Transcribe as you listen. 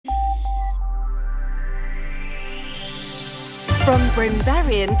From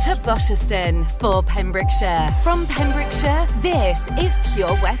Brimberrien to Bosherston for Pembrokeshire. From Pembrokeshire, this is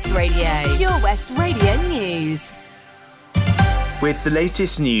Pure West Radio. Pure West Radio News. With the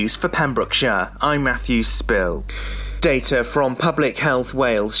latest news for Pembrokeshire, I'm Matthew Spill. Data from Public Health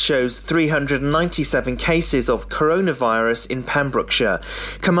Wales shows 397 cases of coronavirus in Pembrokeshire.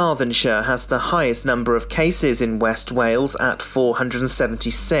 Carmarthenshire has the highest number of cases in West Wales at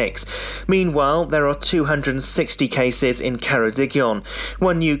 476. Meanwhile, there are 260 cases in Ceredigion.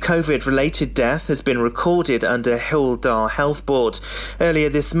 One new COVID-related death has been recorded under Hywel Dda Health Board. Earlier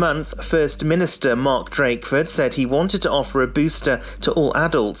this month, First Minister Mark Drakeford said he wanted to offer a booster to all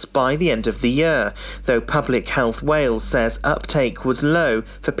adults by the end of the year, though Public Health Wales says uptake was low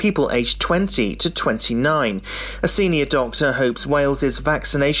for people aged 20 to 29. A senior doctor hopes Wales's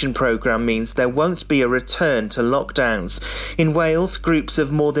vaccination programme means there won't be a return to lockdowns. In Wales, groups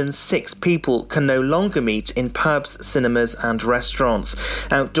of more than 6 people can no longer meet in pubs, cinemas and restaurants.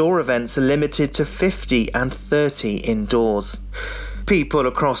 Outdoor events are limited to 50 and 30 indoors. People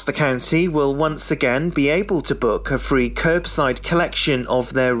across the county will once again be able to book a free curbside collection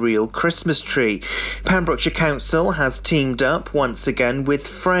of their real Christmas tree. Pembrokeshire Council has teamed up once again with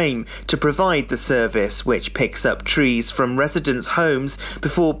Frame to provide the service, which picks up trees from residents' homes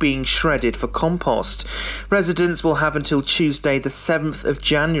before being shredded for compost. Residents will have until Tuesday the 7th of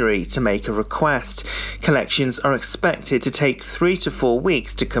January to make a request. Collections are expected to take 3 to 4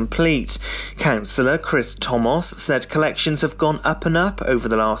 weeks to complete. Councillor Chris Thomas said collections have gone up and up over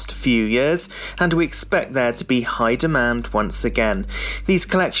the last few years, and we expect there to be high demand once again. These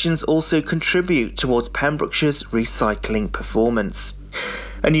collections also contribute towards Pembrokeshire's recycling performance.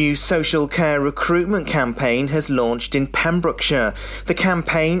 A new social care recruitment campaign has launched in Pembrokeshire. The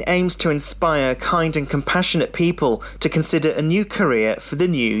campaign aims to inspire kind and compassionate people to consider a new career for the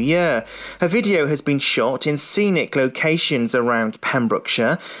new year. A video has been shot in scenic locations around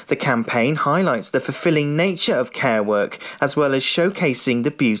Pembrokeshire. The campaign highlights the fulfilling nature of care work, as well as showcasing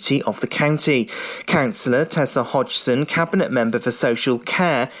the beauty of the county. Councillor Tessa Hodgson, Cabinet Member for Social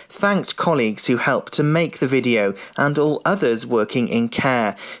Care, thanked colleagues who helped to make the video and all others working in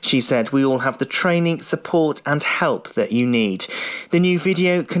care. She said, "We all have the training, support and help that you need." The new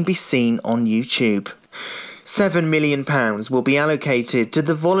video can be seen on YouTube. £7 million will be allocated to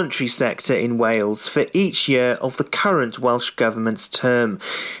the voluntary sector in Wales for each year of the current Welsh Government's term.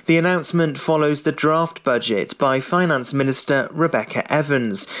 The announcement follows the draft budget by Finance Minister Rebecca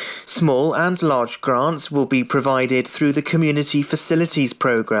Evans. Small and large grants will be provided through the Community Facilities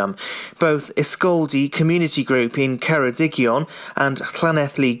Programme. Both Ysgoldy Community Group in Ceredigion and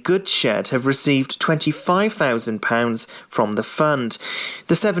Llanelli Goodshed have received £25,000 from the fund.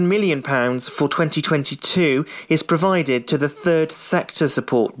 The £7 million for 2022 is provided to the Third Sector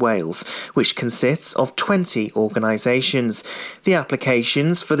Support Wales, which consists of 20 organisations. The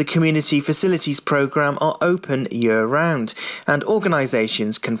applications for the Community Facilities Programme are open year-round, and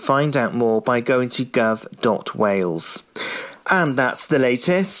organisations can find out more by going to gov.wales. And that's the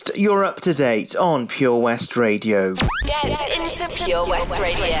latest. You're up to date on Pure West Radio. Get into Pure West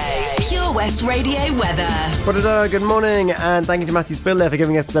Radio. Pure West Radio weather. Good morning, and thank you to Matthew Spill there for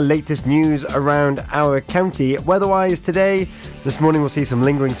giving us the latest news around our county. Weather-wise today, this morning we'll see some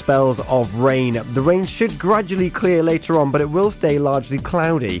lingering spells of rain. The rain should gradually clear later on, but it will stay largely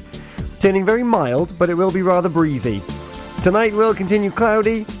cloudy. Turning very mild, but it will be rather breezy. Tonight will continue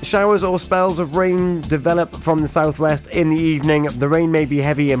cloudy. Showers or spells of rain develop from the southwest in the evening. The rain may be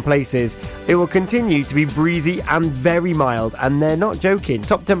heavy in places. It will continue to be breezy and very mild, and they're not joking.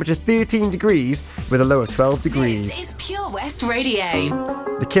 Top temperature 13 degrees with a low of 12 degrees. This is Pure West Radio.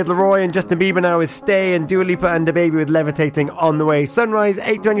 The Kid Laroi and Justin Bieber now with Stay, and Dua Lipa and DaBaby with Levitating on the way. Sunrise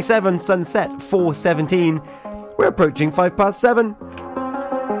 8:27, sunset 4:17. We're approaching 7:05.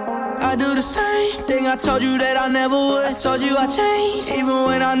 I do the same thing I told you that I never would. I told you I changed, even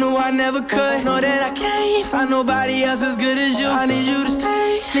when I knew I never could. Know that I can't find nobody else as good as you. I need you to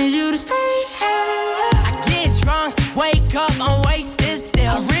stay, need you to stay. I get drunk, wake up, I'm wasted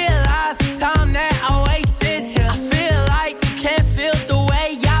still. I realize the time that I wasted here. I feel like you can't feel the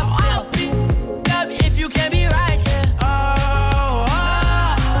way I feel. I'll be up if you can't be right here.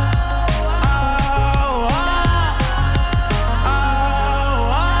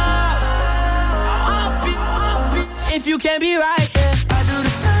 If you can't be right, yeah. I do the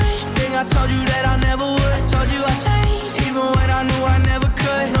same thing I told you that I never would. I told you I changed, even when I knew I never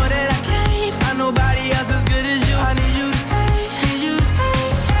could. Know that I can't find nobody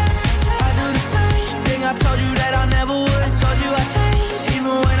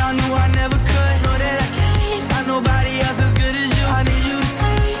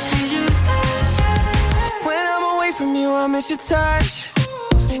miss your touch.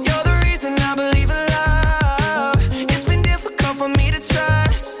 You're the reason I believe in love. It's been difficult for me to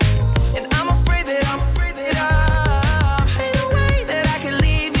trust, and I'm afraid that ain't no way that I can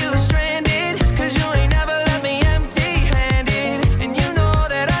leave you stranded, 'cause you ain't never left me empty-handed. And you know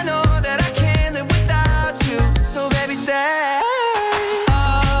that I can't live without you. So baby, stay.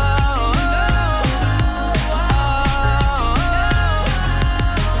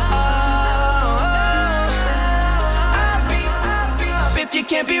 You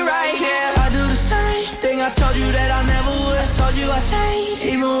can't be right here. I do the same thing I told you that I never would. I told you I changed,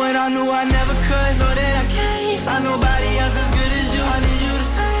 even when I knew I never could. Know that I can't find nobody else as good as you. I need you to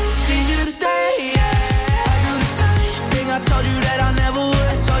stay, need you to stay, yeah. I do the same thing I told you that I never would.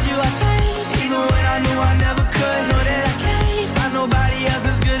 I told you I changed, even when I knew I never could. Know that I can't find nobody else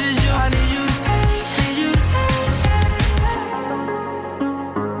as good as you. I need you to stay, need you to stay.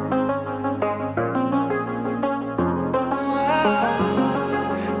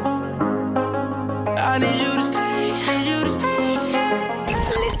 I need you to stay, need you to stay.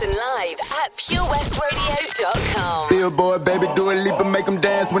 Listen live at purewestradio.com. Billboard, baby, do a leap and make them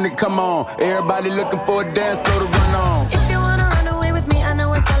dance when they come on. Everybody looking for a dance floor to run on. If you wanna run away with me, I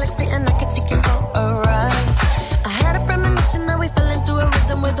know a galaxy and I can take you for a ride. I had a premonition that we fell into a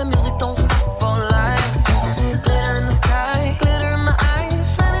rhythm where the music don't stop for life. Glitter in the sky, glitter in my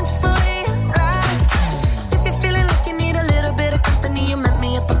eyes, shining just the way you like. If you're feeling like you need a little bit of company, you met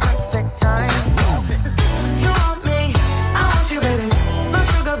me at the perfect time. You want me, I want you, baby. My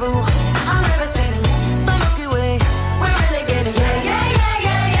sugar boo, I'm levitating. The Milky Way, we're renegading. Yeah, yeah, yeah,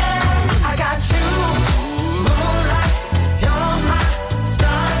 yeah, yeah. I got you, moonlight. You're my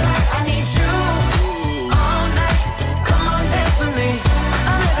starlight. I need you all night. Come on, dance with me.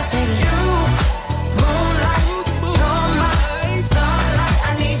 I'm levitating. You, moonlight. You're my starlight.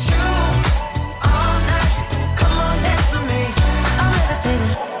 I need you all night. Come on, dance with me. I'm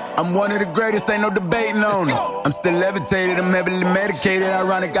levitating. I'm one of the greatest, ain't no debating on it. I'm still levitated, I'm heavily medicated.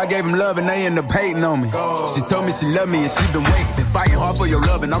 Ironic, I gave him love and they end up hating on me. She told me she loved me and she been waiting. Been fighting hard for your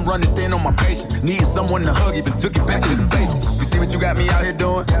love and I'm running thin on my patience. Needing someone to hug, even took it back to the basics. You see what you got me out here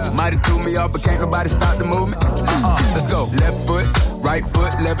doing? Might have threw me off, but can't nobody stop the movement. Let's go. Left foot, right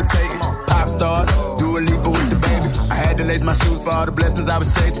foot, levitating. Pop stars, do a leap with the baby. I had to lace my shoes for all the blessings I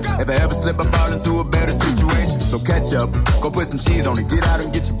was chasing. If I ever slip, I fall into a better situation. So catch up, go put some cheese on it, get out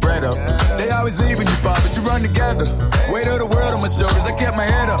and get your bread up. They always leaving you far, but you run together. Weight of the world on my shoulders, I kept my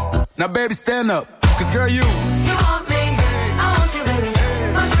head up. Now baby, stand up, 'cause girl, you want me, I want you, baby.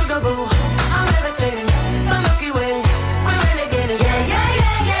 My sugar boo, I'm levitating. The Milky Way, we're renegading. Yeah, yeah,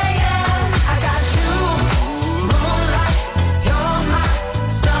 yeah, yeah, yeah. I got you, moonlight. You're my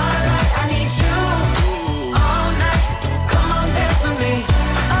starlight. I need you all night. Come on, dance with me.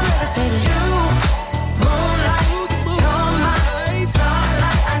 I'm levitating. You, moonlight. You're my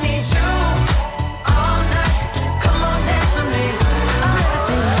starlight. I need you all night. Come on, dance with me. I'm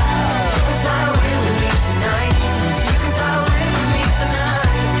levitating. You can fly away with me tonight. You can fly away with me tonight.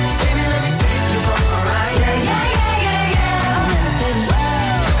 Baby, let me take you for a ride. Yeah, yeah, yeah, yeah, yeah. I'm levitating.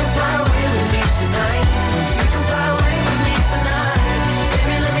 You can fly away with me tonight. You can fly away with me tonight.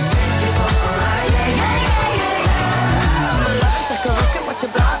 Baby, let me take you for a ride. Yeah, yeah, yeah, yeah, yeah. My love is like a rocket, watch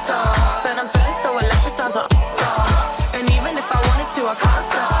it blast off. And I'm feeling so electric, dance on off. And even if I wanted to, I can't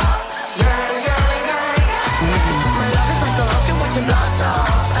stop. Yeah, yeah, yeah, yeah. My love is like a rocket, watch it blast off.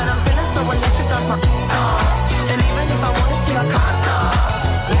 And I'm feeling so electric, dance my off. And even if I wanted to, I can't stop.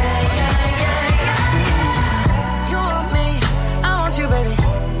 Yeah, yeah, yeah, yeah. You want me, I want you, baby.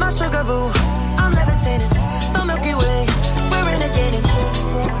 My sugar boo, I'm levitating. The Milky Way, we're renegading.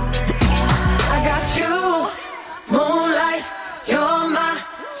 I got you, moonlight. You're my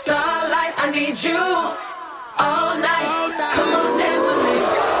starlight. I need you all night. Come on, dance with me.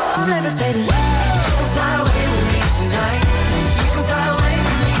 I'm levitating. You can fly away with me tonight. You can fly away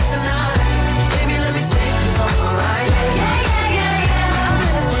with me tonight. Baby, let me take you for a ride. Yeah, yeah, yeah, yeah, yeah. I'm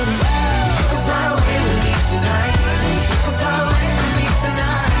levitating. You can fly away with me tonight. You can fly away with me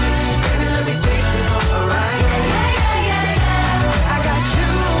tonight. Baby, let me take you for a ride. Yeah, yeah, yeah, yeah, yeah. I got you,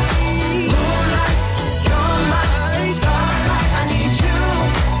 moonlight. You're my starlight. I need you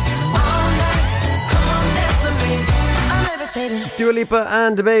all night. Come on, dance with me. I'm levitating. Dua Lipa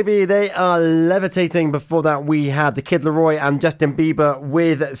and Baby, they are levitating. Before that, we had the Kid Laroi and Justin Bieber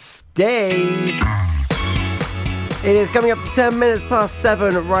with Stay. It is coming up to 10 minutes past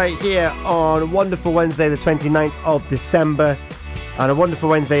 7 right here on Wonderful Wednesday, the 29th of December. And a wonderful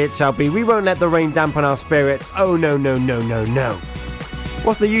Wednesday it shall be. We won't let the rain dampen our spirits. Oh, no, no, no, no, no.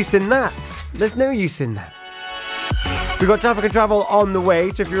 What's the use in that? There's no use in that. We've got traffic and travel on the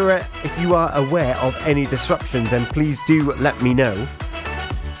way, so if you are aware of any disruptions, then please do let me know.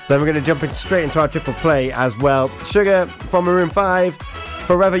 Then we're going to jump straight into our triple play as well. Sugar from Maroon 5,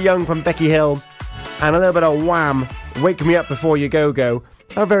 Forever Young from Becky Hill, and a little bit of Wham! Wake Me Up Before You Go Go.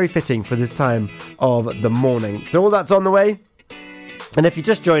 How very fitting for this time of the morning. So all that's on the way. And if you're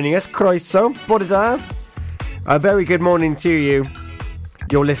just joining us, croeso, bodida. A very good morning to you.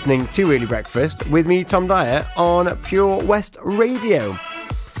 You're listening to Early Breakfast with me, Tom Dyer, on Pure West Radio.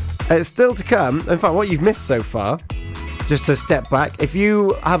 It's still to come. In fact, what you've missed so far, just to step back, if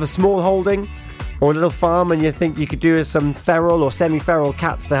you have a small holding or a little farm and you think you could do with some feral or semi-feral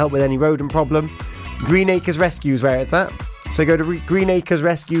cats to help with any rodent problem, Green Acres Rescue is where it's at. So go to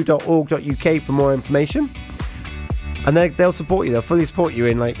greenacresrescue.org.uk for more information. And they'll support you. They'll fully support you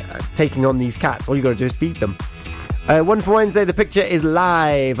in taking on these cats. All you got to do is feed them. One for Wednesday, the picture is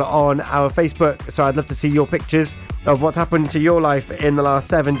live on our Facebook, so I'd love to see your pictures of what's happened to your life in the last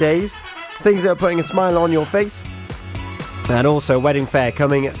 7 days, things that are putting a smile on your face, and also wedding fair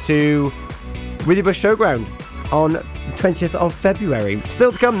coming to Withybush Showground on 20th of February.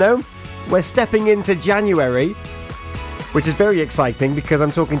 Still to come though, we're stepping into January, which is very exciting because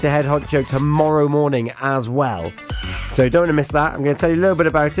I'm talking to Head Honcho tomorrow morning as well. So don't want to miss that. I'm going to tell you a little bit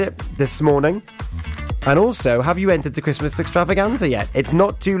about it this morning. And also, have you entered the Christmas extravaganza yet? It's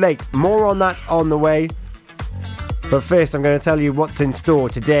not too late. More on that on the way. But first, I'm going to tell you what's in store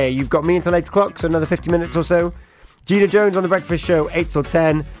today. You've got me until 8 o'clock, so another 50 minutes or so. Gina Jones on The Breakfast Show, 8 till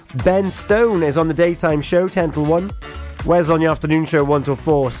 10. Ben Stone is on the daytime show, 10 till 1. Wes on the afternoon show, 1 till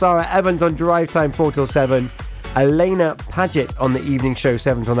 4. Sarah Evans on drive time, 4 till 7. Elena Paget on the evening show,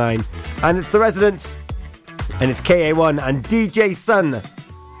 7 till 9. And it's The Residents, and it's KA1 and DJ Sun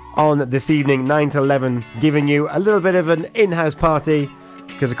on this evening, 9 to 11, giving you a little bit of an in-house party,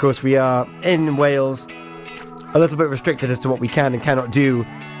 because of course we are in Wales, a little bit restricted as to what we can and cannot do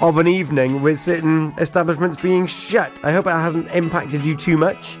of an evening with certain establishments being shut. I hope it hasn't impacted you too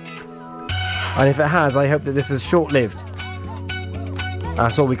much, and if it has, I hope that this is short-lived.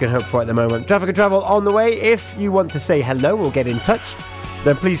 That's all we can hope for at the moment. Traffic and travel on the way. If you want to say hello or get in touch,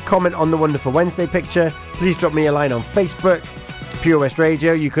 then please comment on the Wonderful Wednesday picture. Please drop me a line on Facebook, Pure West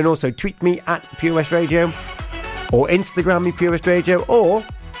Radio. You can also tweet me at Pure West Radio, or Instagram me Pure West Radio, or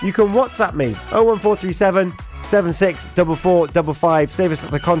you can WhatsApp me 01437 764455. Save us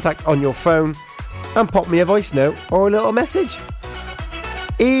as a contact on your phone and pop me a voice note or a little message.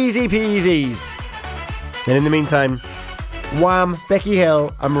 Easy peasies. And in the meantime, Wham, Becky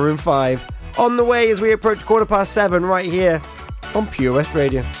Hill and Maroon 5 on the way as we approach 7:15 right here on Pure West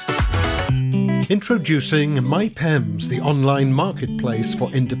Radio. Introducing MyPems, the online marketplace for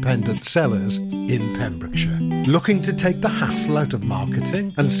independent sellers in Pembrokeshire. Looking to take the hassle out of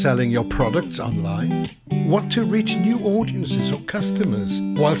marketing and selling your products online? Want to reach new audiences or customers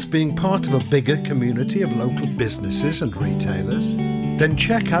whilst being part of a bigger community of local businesses and retailers? Then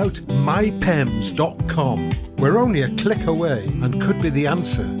check out mypems.com. We're only a click away and could be the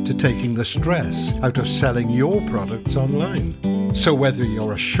answer to taking the stress out of selling your products online. So whether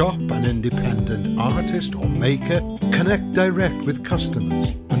you're a shop, an independent artist or maker, connect direct with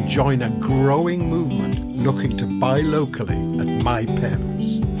customers and join a growing movement looking to buy locally at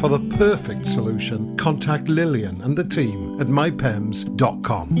MyPems. For the perfect solution, contact Lillian and the team at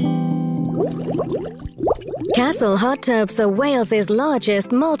mypems.com. Castle Hot Tubs are Wales's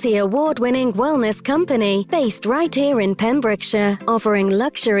largest multi-award-winning wellness company, based right here in Pembrokeshire, offering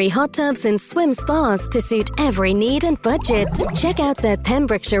luxury hot tubs and swim spas to suit every need and budget. Check out their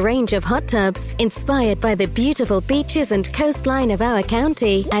Pembrokeshire range of hot tubs, inspired by the beautiful beaches and coastline of our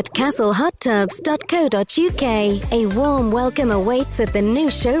county, at castlehottubs.co.uk. A warm welcome awaits at the new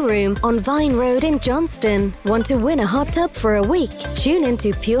showroom on Vine Road in Johnston. Want to win a hot tub for a week? Tune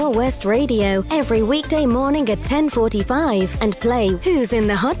into Pure West Radio every weekday morning at 10:45 and play Who's in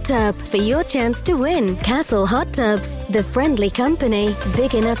the Hot Tub for your chance to win. Castle Hot Tubs, the friendly company,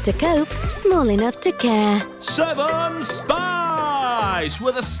 big enough to cope, small enough to care. 7 Spice,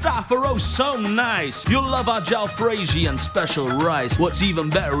 where the staff are oh so nice. You'll love our jalfrezi and special rice. What's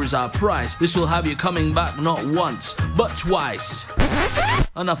even better is our price. This will have you coming back not once, but twice.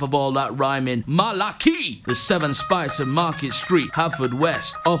 Enough of all that rhyming. Malaki! The 7 Spice of Market Street,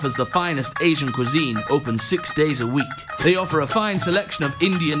 Haverfordwest, offers the finest Asian cuisine, open 6 days a week. They offer a fine selection of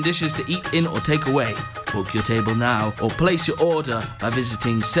Indian dishes to eat in or take away. Book your table now or place your order by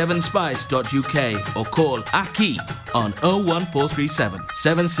visiting 7spice.uk or call Aki on 01437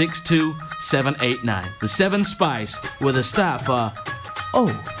 762 789. The 7 Spice, where the staff are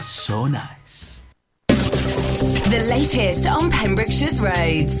oh so nice. The latest on Pembrokeshire's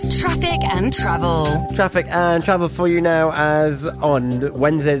roads, traffic and travel. Traffic and travel for you now as on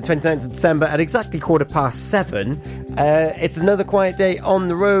Wednesday the 29th of December at exactly 7:15. It's another quiet day on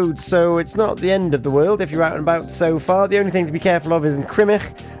the road, so it's not the end of the world if you're out and about so far. The only thing to be careful of is in Crimich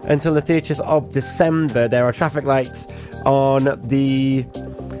until the 30th of December. There are traffic lights on the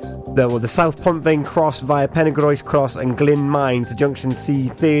South Pontvein Cross via Pennygroes Cross and Glyn Mine to junction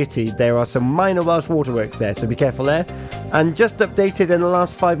C30. There are some minor Welsh waterworks there, so be careful there. And just updated in the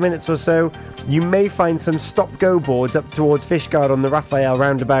last 5 minutes or so, you may find some stop-go boards up towards Fishguard on the Raphael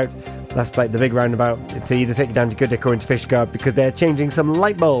roundabout. That's like the big roundabout to either take you down to Goodwick or into Fishguard because they're changing some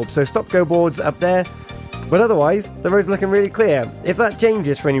light bulbs. So stop-go boards up there. But otherwise, the road's looking really clear. If that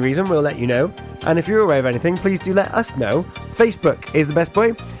changes for any reason, we'll let you know. And if you're aware of anything, please do let us know. Facebook is the best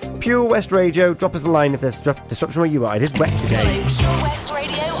way. Pure West Radio, drop us a line if there's disruption where you are. It is wet today. Follow Pure West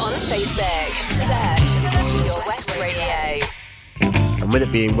Radio on Facebook. Search for Pure West Radio. And with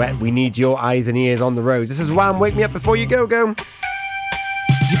it being wet, we need your eyes and ears on the road. This is Wham! Wake Me Up Before You Go Go. You put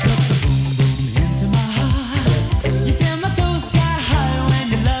the boom boom into my heart. You send my soul sky high when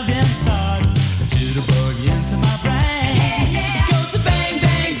your loving starts. To the boogie into my brain. It goes to bang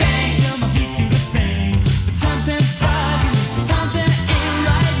bang bang till my feet do the same. But something's bugging, something ain't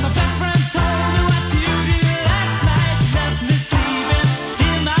right. My best friend told me what you did last night. You left me sleeping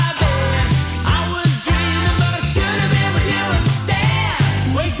in my bed. I was dreaming, but I should have been with you instead.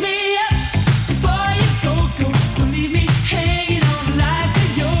 Wake me up before you go. Don't leave me hanging on like a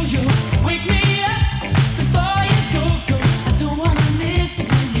yo-yo. Wake me up before you go. I don't wanna miss it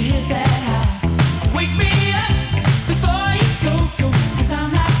when you hit that high. Wake me up before you go. 'Cause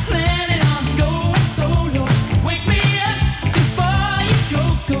I'm not planning on going solo. Wake me up before you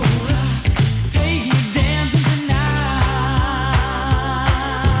go. Take me dancing tonight.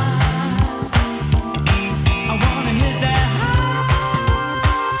 I wanna hit that high.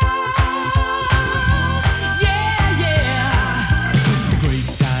 Yeah, yeah. Put the gray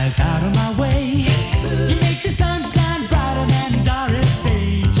skies out of my way. You make the sunshine brighter than Doris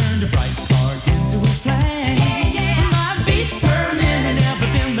Day. Turn the bright spark into a flame. My beats per minute never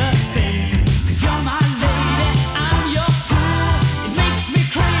been the same. 'Cause you're my lady, I'm your fool. It makes me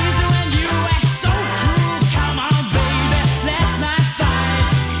crazy when you act so cruel. Come on, baby, let's not fight.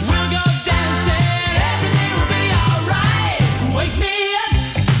 We'll go dancing, everything will be alright. Wake me up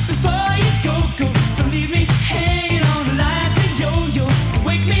before you go. Don't leave me hanging on like a yo-yo.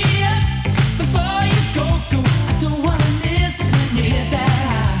 Wake me up before you go. I don't wanna miss it when you hit that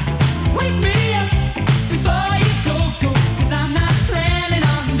high. Wake me up before you go. 'Cause I'm not planning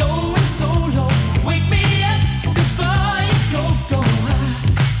on going solo. Wake me up before you go.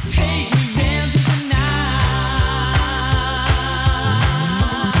 Take me dancing tonight.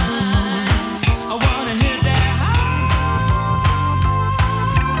 I wanna hit that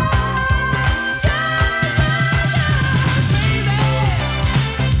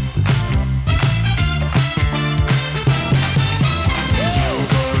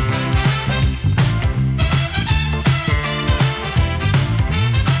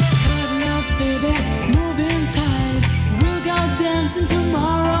Cutting up, baby, moving tight. We'll go dancing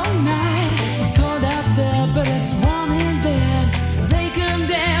tomorrow night. It's cold out there, but it's warm in bed. They can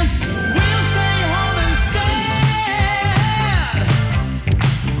dance, we'll stay home instead.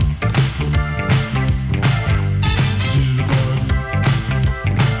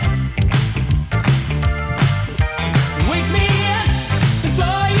 Wake me up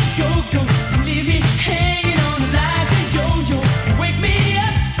before you go. Don't leave me hanging on like a yo-yo. Wake me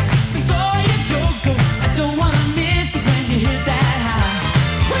up before you go. I don't wanna miss it when you hit that high.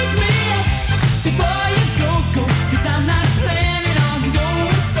 Wake me up before you go. 'Cause I'm not planning on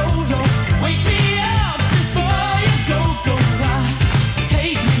going solo. Wake me up before you go.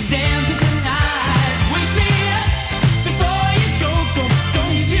 Take me dancing tonight. Wake me up before you go.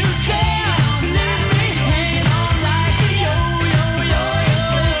 Don't you care to leave me hanging on like a yo-yo.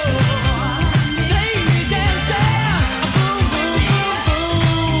 Take me dancing, boom, boom, boom,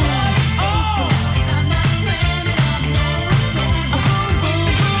 boom. Oh, 'cause I'm not planning on going solo. Boom,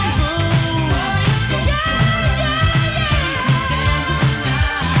 boom, boom, boom. Yeah,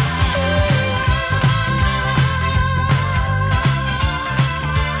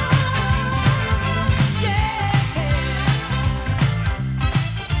 yeah,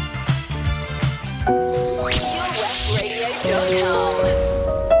 PureWestRadio.com.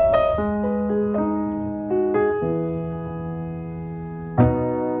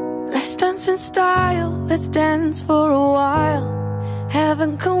 Let's dance in style, let's dance for a while.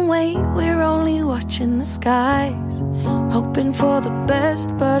 Heaven can wait, we're only watching the skies. Hoping for the best,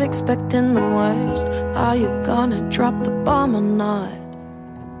 but expecting the worst. Are you gonna drop the bomb or not?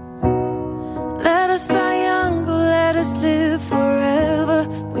 Let us die young, but let us live forever.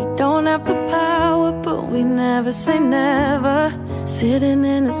 We don't have the power, but we never say never. Sitting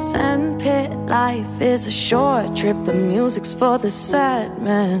in a sandpit, life is a short trip. The music's for the sad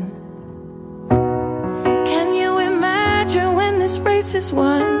man. Can you imagine when this race is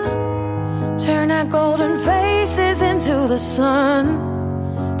won? Turn our golden faces into the sun.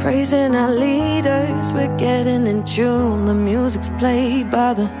 Praising our leaders, we're getting in tune. The music's played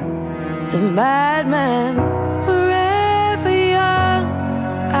by the madman. Forever young,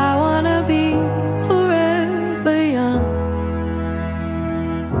 I wanna be forever young.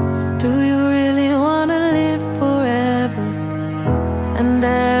 Do you really wanna live forever and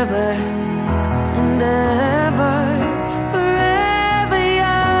ever and ever? Forever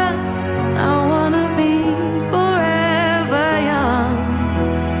young, I wanna be forever young.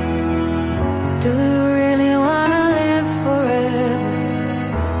 Do you really wanna live forever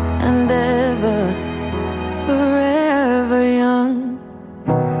and ever, forever young?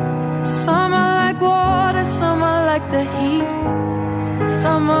 Some are like water, some are like the heat.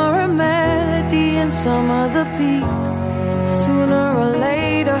 Some are a melody and some are the beat. Sooner or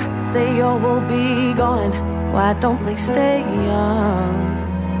later, they all will be gone. Why don't they stay young?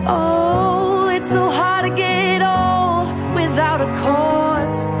 Oh, it's so hard to get old without a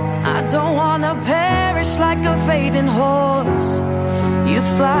cause. I don't wanna perish like a fading horse.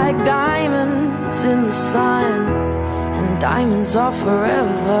 Youth's like diamonds in the sun, and diamonds are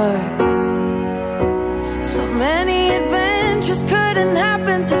forever. So many adventures couldn't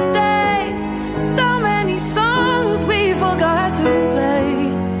happen today. So many songs we forgot to play.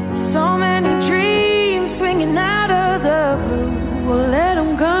 So many dreams swinging out of the blue. We'll let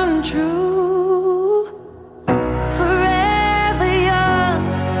them come true. Forever young,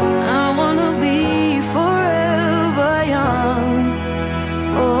 I wanna be forever young.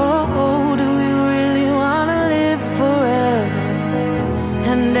 Oh, do you really wanna live forever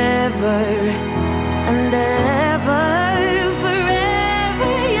and ever and ever?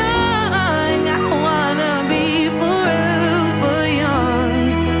 Forever young, I wanna be forever young.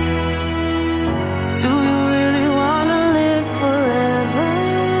 Do you really wanna live forever?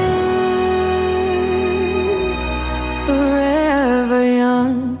 Forever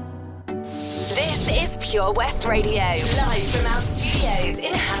young. This is Pure West Radio, live from our studios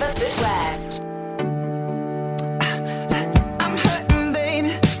in Haverfordwest. I'm hurting,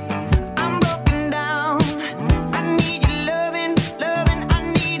 baby. I'm broken down. I need your loving, I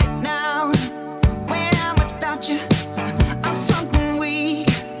need it now. When I'm without you, I'm something weak.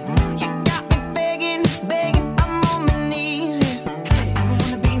 You got me begging, I'm on my knees. I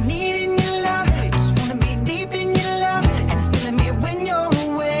wanna be needing your love. I just wanna be deep in your love, and it's killing me when you're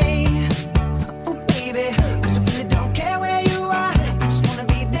away. Oh, baby, 'cause I really don't care where you are. I just wanna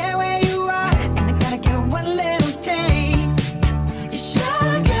be there where you are, and I gotta give it one little taste. Your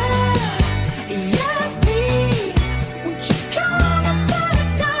sugar, yes please. Won't you come and put it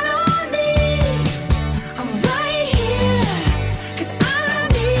down on me? I'm right here, 'cause I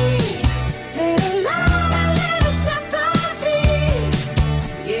need little love, a little sympathy.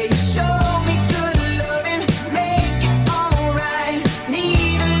 Yeah, you show me good loving, make it alright.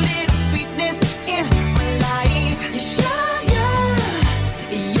 Need a little sweetness in my life. Your sugar,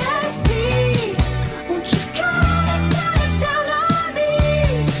 yes please. Won't you come and put it down on me?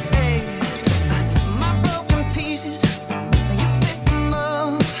 Hey, my broken pieces, you pick them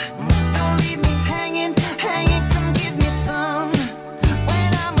up. Don't leave me hanging, come give me some. When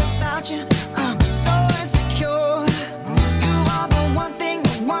I'm without you, I'm so insecure. You are the one thing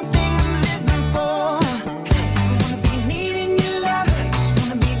I'm living for. I wanna be needing your love, I just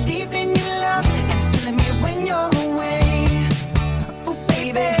wanna be deep in your love, and it's killing me when you're away. Oh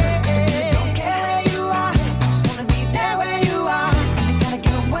baby, 'cause I really don't care where you are, I just wanna be there where you are, and I gotta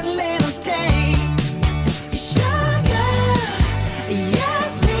give it one little taste. Your sugar, yes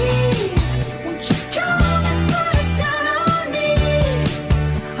please. Won't you come and put it down on me?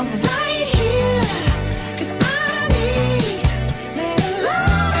 I'm right here, 'cause I need little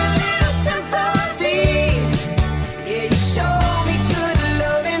love, a little sympathy. Yeah, you show me good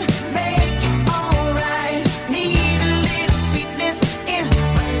loving, make it alright. Need a little sweetness in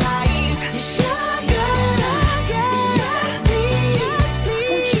my life. Your sugar, yes please.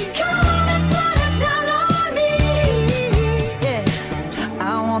 Won't you come and put it down on me? Yeah.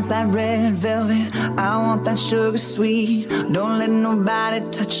 I want that red velvet, I want that sugar sweet. Don't let nobody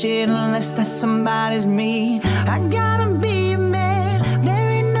touch it unless that somebody's me. I gotta be a man, there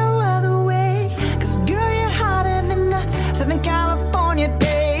ain't no other way. 'Cause girl, you're hotter than a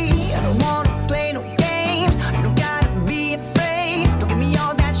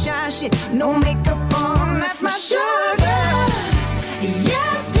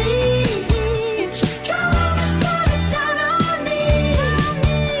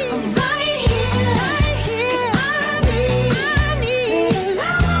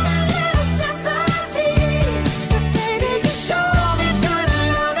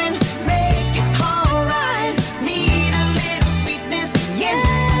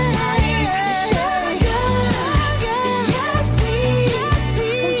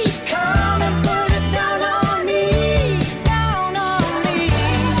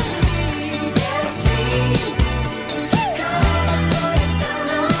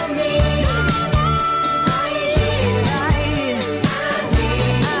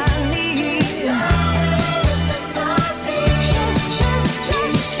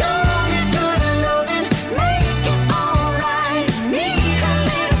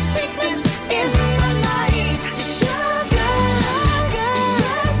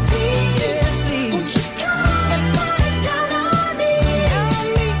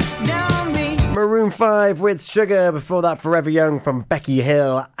Maroon 5 with Sugar. Before that, Forever Young from Becky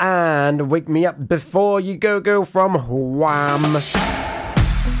Hill. And Wake Me Up Before You Go from Wham.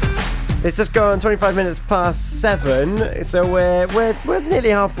 It's just gone 25 minutes past 7, so we're nearly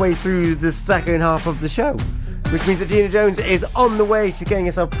halfway through the second half of the show, which means that Gina Jones is on the way. She's getting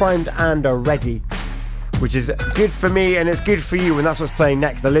herself primed and ready, which is good for me and it's good for you, and that's what's playing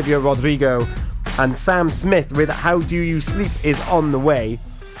next. Olivia Rodrigo and Sam Smith with How Do You Sleep is on the way.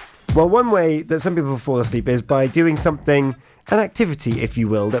 Well, one way that some people fall asleep is by doing something, an activity, if you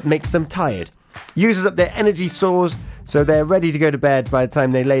will, that makes them tired. Uses up their energy stores, so they're ready to go to bed by the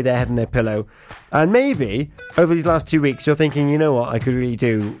time they lay their head on their pillow. And maybe, over these last 2 weeks, you're thinking, you know what I could really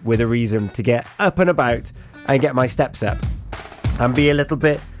do with a reason to get up and about and get my steps up and be a little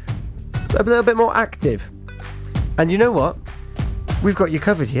bit more active. And you know what? We've got you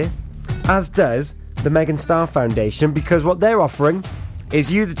covered here, as does the Megan Starr Foundation, because what they're offering is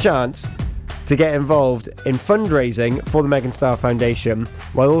you the chance to get involved in fundraising for the Megan Starr Foundation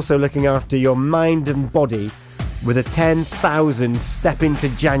while also looking after your mind and body with a 10,000 Step Into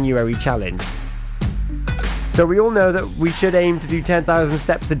January challenge. So we all know that we should aim to do 10,000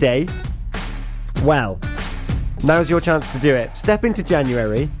 steps a day. Well, now's your chance to do it. Step Into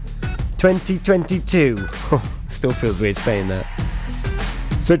January 2022. Still feels weird saying that.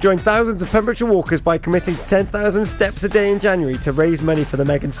 So join thousands of Pembrokeshire walkers by committing to 10,000 steps a day in January to raise money for the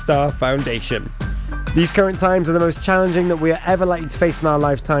Megan Starr Foundation. These current times are the most challenging that we are ever likely to face in our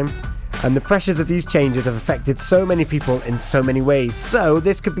lifetime, and the pressures of these changes have affected so many people in so many ways. So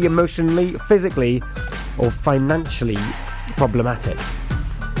this could be emotionally, physically, or financially problematic.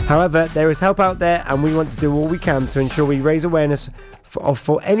 However, there is help out there, and we want to do all we can to ensure we raise awareness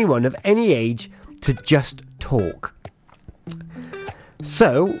for anyone of any age to just talk.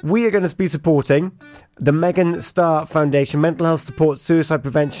 So, we are going to be supporting the Megan Starr Foundation mental health support, suicide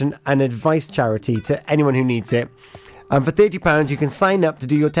prevention and advice charity to anyone who needs it. And for £30, you can sign up to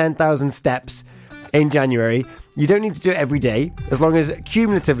do your 10,000 steps in January. You don't need to do it every day, as long as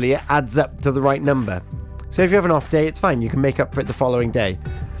cumulatively it adds up to the right number. So if you have an off day, it's fine. You can make up for it the following day.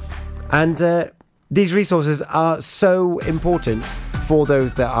 And these resources are so important for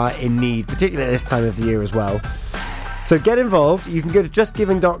those that are in need, particularly at this time of the year as well. So get involved. You can go to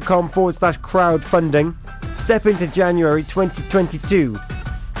justgiving.com/crowdfunding. Step into January 2022.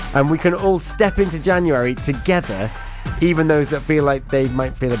 And we can all step into January together, even those that feel like they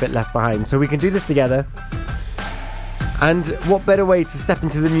might feel a bit left behind. So we can do this together. And what better way to step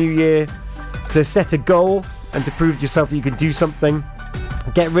into the new year to set a goal and to prove to yourself that you can do something.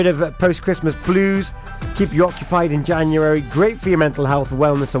 Get rid of post-Christmas blues. Keep you occupied in January. Great for your mental health,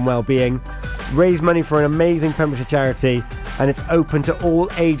 wellness and well-being. Raise money for an amazing Pembrokeshire charity, and it's open to all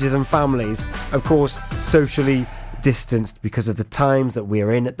ages and families. Of course, socially distanced because of the times that we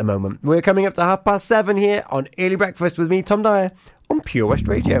are in at the moment. We're coming up to 7:30 here on Early Breakfast with me, Tom Dyer, on Pure West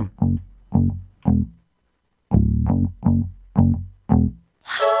Radio.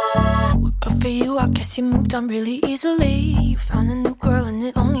 Good for you, I guess you moved on really easily. You found a new girl and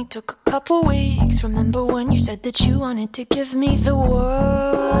it only took a couple weeks. Remember when you said that you wanted to give me the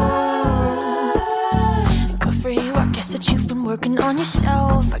world? And good for you, I guess that you've been working on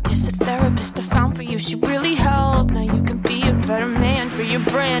yourself. I guess the therapist I found for you, she really helped. Now you can be a better man for your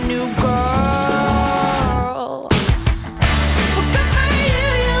brand new girl.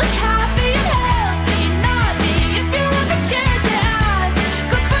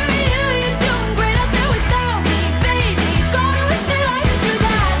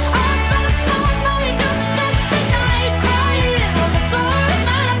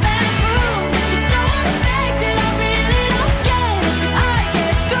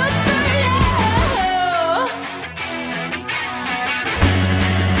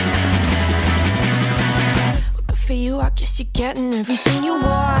 I guess you're getting everything you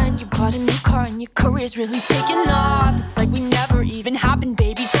want. You bought a new car and your career's really taking off. It's like we never even happened,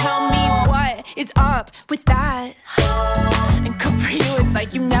 baby. Tell me what is up with that. And good for you, it's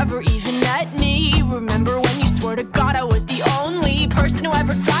like you never even met me. Remember when you swore to God I was the only person who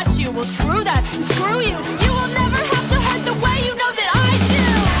ever got you? Well, screw that and screw you. You will never have to hurt the way you know that I do.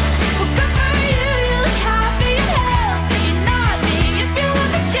 Well, good for you, you look happy and healthy. Not me, if you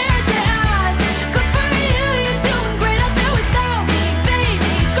ever cared to ask. Good for you, you're doing great out there without me,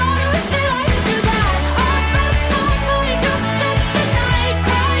 baby. God, I wish that I could do that. All last night, I've spent the night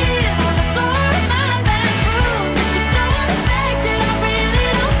crying on the floor of my bedroom. But you're so unaffected, I really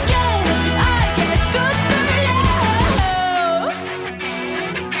don't get it. I guess good for you.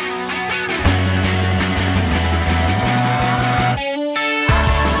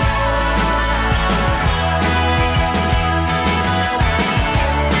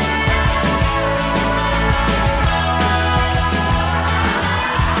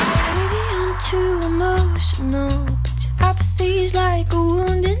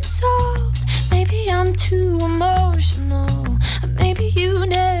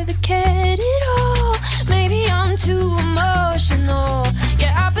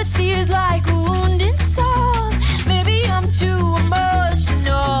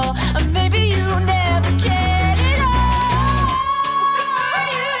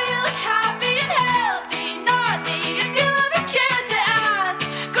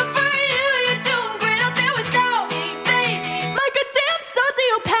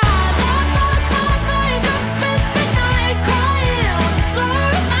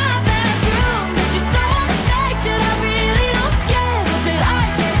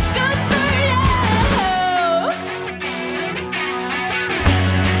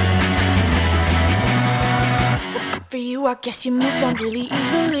 I guess you moved on really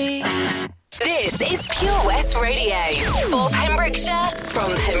easily. This is Pure West Radio for Pembrokeshire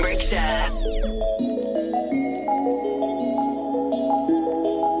from Pembrokeshire.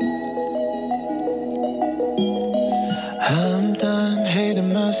 I'm done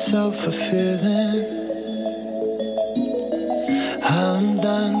hating myself for feeling. I'm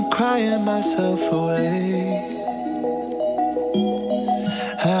done crying myself away.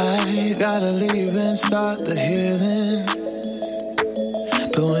 I gotta leave and start the healing.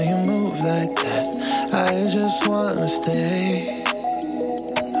 But when you move like that, I just wanna stay.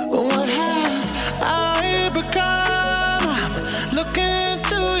 What have I become? I'm looking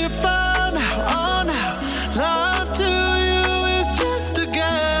through your phone now, oh now. Love to you is just a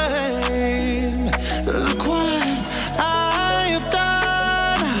game. Look what I have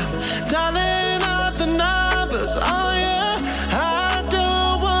done. I'm dialing up the numbers, oh yeah. I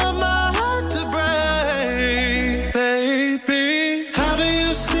don't want my heart to break, baby. How do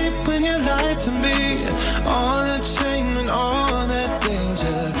you sleep when you lie to me? All that shame and all that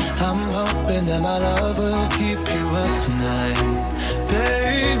danger. I'm hoping that my love will keep you up tonight,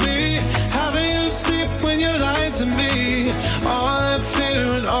 baby. How do you sleep when you lie to me? All that fear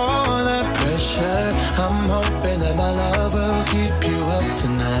and all that pressure. I'm hoping that my love will keep you up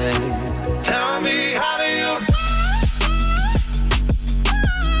tonight. Tell me, how do you?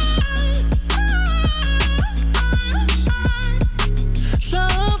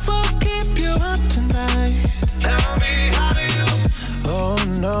 Love will keep you up tonight. Tell me, how do you? Oh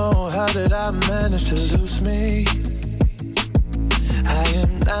no, how did I manage to lose me? I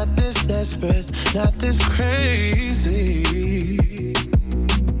am not this desperate, not this crazy.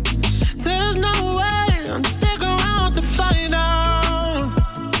 There's no way I'm sticking around to find out.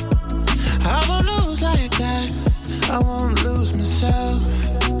 I won't lose like that, I won't lose myself.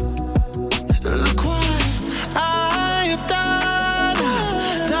 Look what I have done,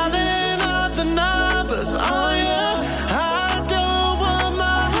 dialing up the numbers, oh yeah. I don't want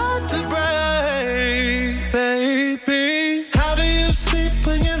my heart to break, baby. How do you sleep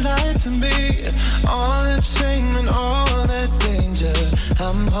when you lie to me? All that shame and all that danger.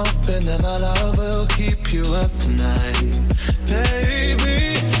 I'm hoping that my love will keep you up tonight,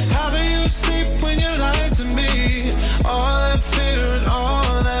 baby. How do you sleep when you lie to me? All that fear and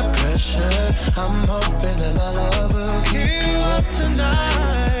all that pressure. I'm hoping that my love will keep you up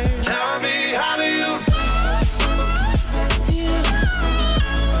tonight. Tell me, how do you?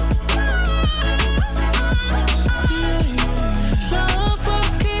 Love will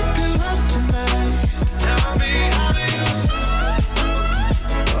keep you up tonight. Tell me, how do you?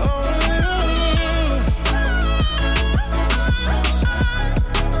 Oh,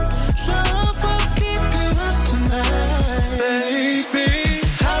 love will keep you up tonight, baby.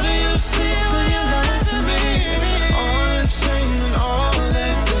 How do you sleep when you lie to me? All that shame and all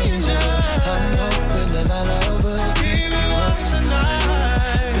that danger. I'm hoping that my love will keep you up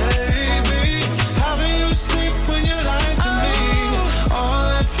tonight, baby. How do you sleep when you lie to me? All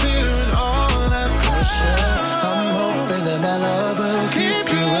that fear and all that pressure. I'm hoping that my love will keep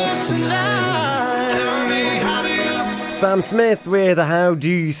you up tonight. Tell me, how do you? Sam Smith with How Do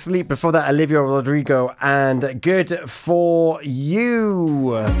You Sleep? Before that, Olivia Rodrigo and Good For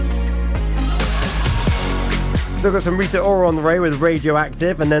You. Still got some Rita Ora on the way with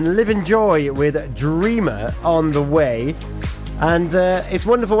Radioactive, and then Live and Joy with Dreamer on the way. And it's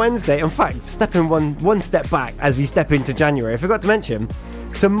Wonderful Wednesday. In fact, stepping one step back as we step into January, I forgot to mention,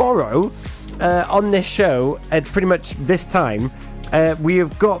 tomorrow on this show, at pretty much this time, we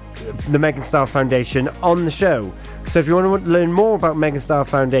have got the Megan Starr Foundation on the show. So if you want to learn more about Megan Starr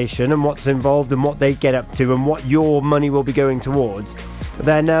Foundation and what's involved and what they get up to and what your money will be going towards,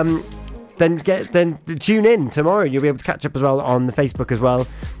 then tune in tomorrow. You'll be able to catch up as well on the Facebook as well,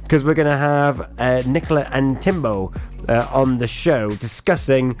 because we're going to have Nicola and Timbo on the show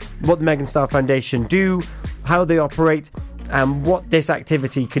discussing what the Megan Starr Foundation do, how they operate, and what this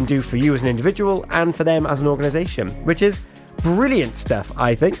activity can do for you as an individual and for them as an organisation, which is brilliant stuff,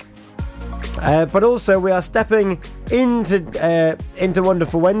 I think. But also, we are stepping into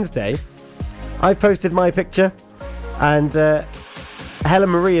Wonderful Wednesday. I've posted my picture, and Helen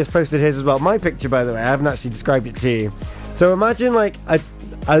Marie has posted his as well. My picture, by the way, I haven't actually described it to you. So imagine like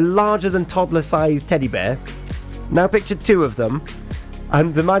a larger than toddler sized teddy bear. Now picture two of them,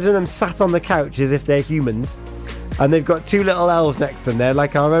 and imagine them sat on the couch as if they're humans, and they've got two little elves next to them. They're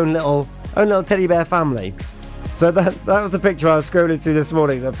like our own little teddy bear family. So that was the picture I was scrolling through this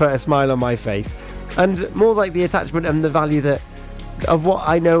morning that put a smile on my face, and more like the attachment and the value of what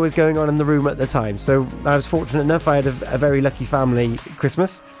I know was going on in the room at the time. So I was fortunate enough, I had a very lucky family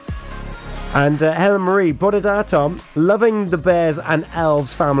Christmas. And Helen Marie Bodadatom, loving the Bears and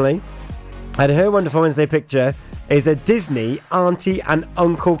Elves family. And her Wonderful Wednesday picture is a Disney Auntie and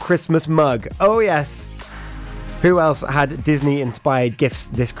Uncle Christmas mug. Oh yes. Who else had Disney-inspired gifts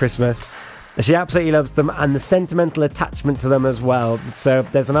this Christmas? She absolutely loves them, and the sentimental attachment to them as well. So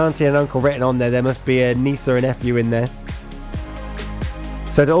there's an auntie and uncle written on there. There must be a niece or a nephew in there.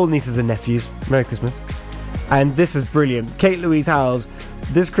 So to all nieces and nephews, Merry Christmas. And this is brilliant. Kate Louise Howells,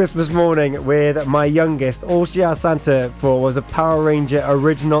 this Christmas morning with my youngest, all she asked Santa for was a Power Ranger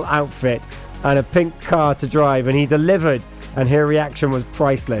original outfit and a pink car to drive, and he delivered, and her reaction was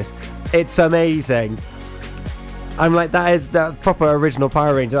priceless. It's amazing. I'm like, that is that proper original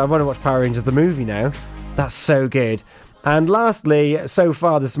Power Ranger. I want to watch Power Rangers the movie now. That's so good. And lastly, so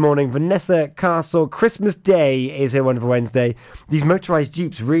far this morning, Vanessa Castle, Christmas Day is her Wonderful Wednesday. These motorised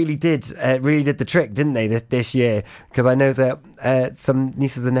Jeeps really did the trick, didn't they, this year? Because I know that some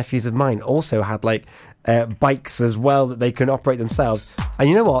nieces and nephews of mine also had bikes as well that they can operate themselves. And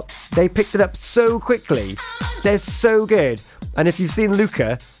you know what? They picked it up so quickly. They're so good. And if you've seen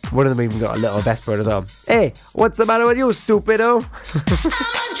Luca, one of them even got a little Vespa as well. Hey, what's the matter with you, stupido?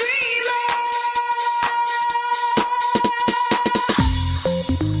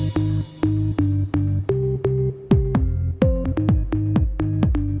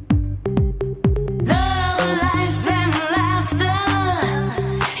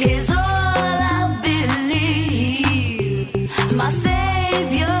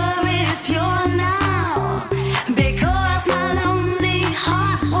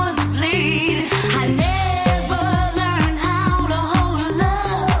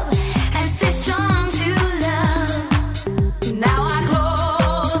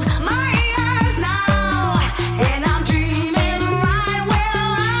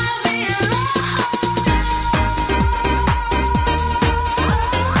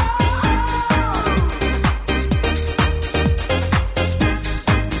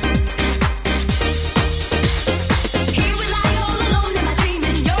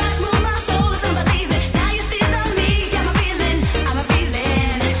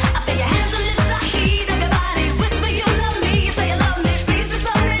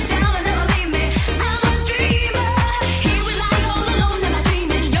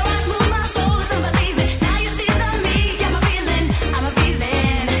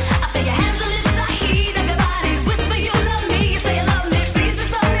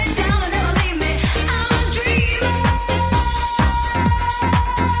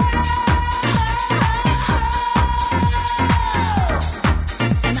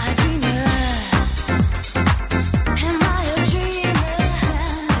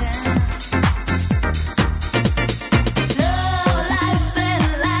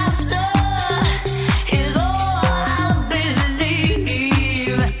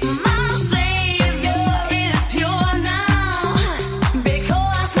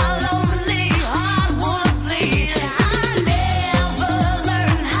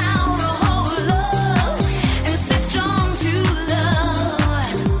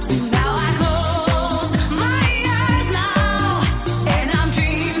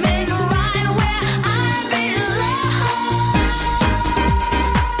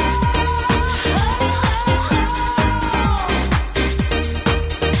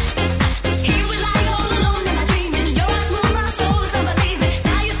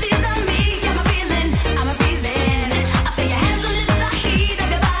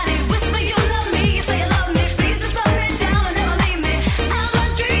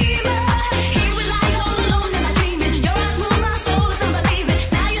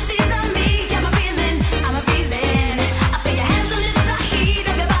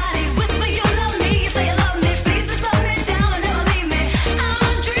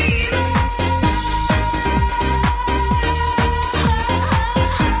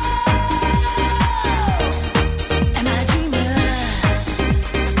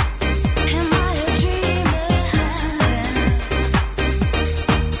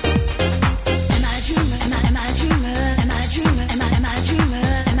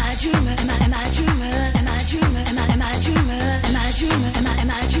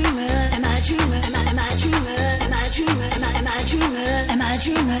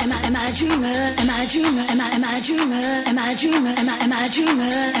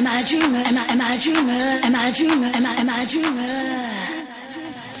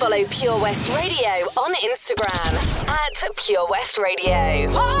 Follow Pure West Radio on Instagram at Pure West Radio.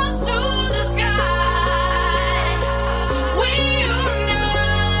 Pause to the sky.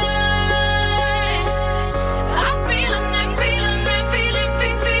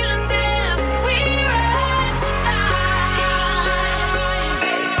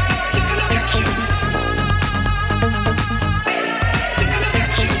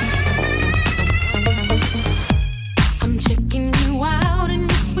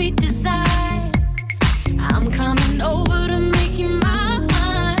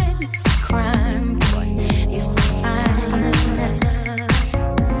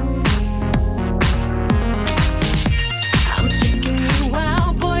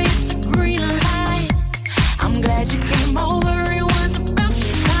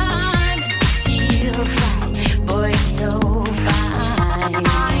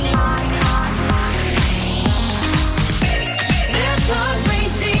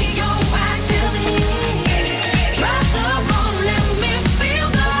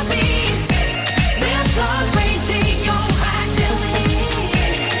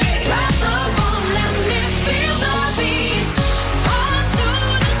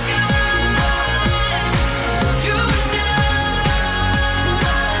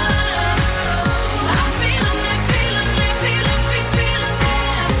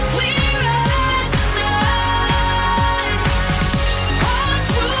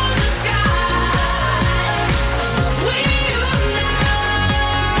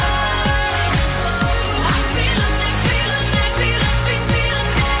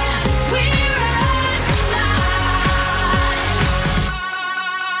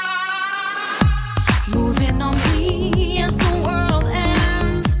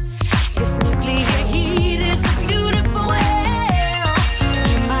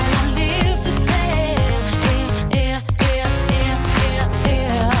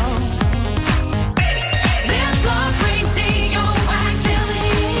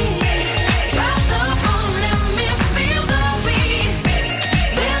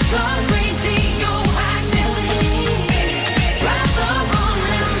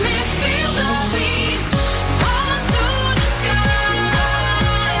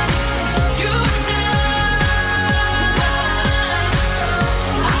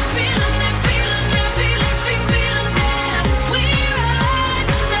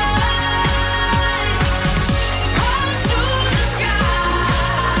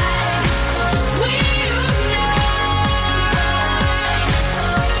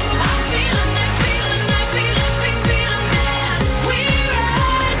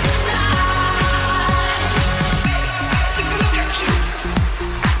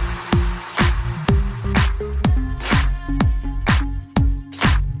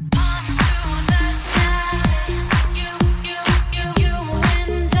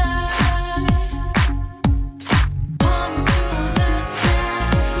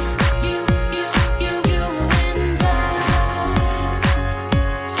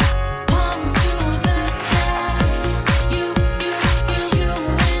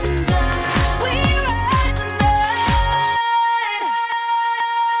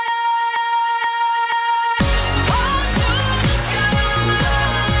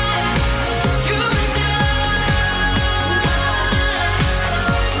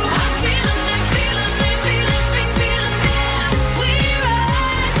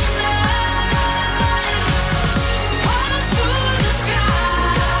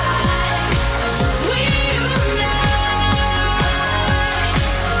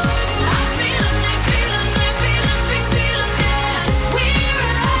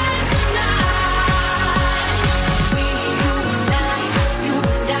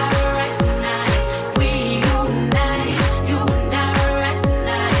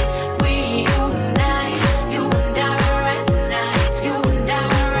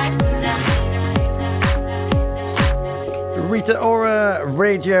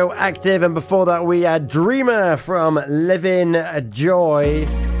 Radioactive, and before that we had Dreamer from Living Joy.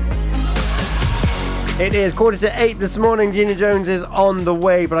 It is 7:45 this morning. Gina Jones is on the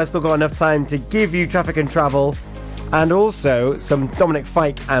way, but I've still got enough time to give you traffic and travel and also some Dominic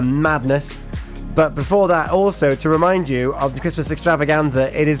Fike and madness. But before that, also to remind you of the Christmas extravaganza,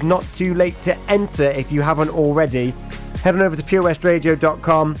 it is not too late to enter if you haven't already. Head on over to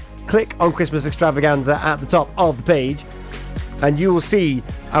purewestradio.com, click on Christmas extravaganza at the top of the page, and you will see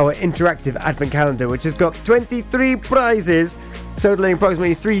our interactive advent calendar, which has got 23 prizes, totaling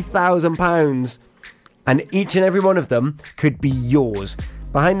approximately £3,000. And each and every one of them could be yours.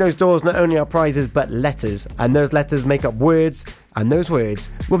 Behind those doors not only are prizes but letters, and those letters make up words, and those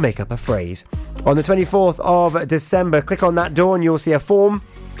words will make up a phrase. On the 24th of December, click on that door and you'll see a form.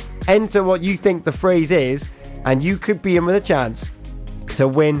 Enter what you think the phrase is, and you could be in with a chance to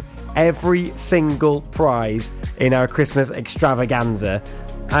win every single prize in our Christmas extravaganza.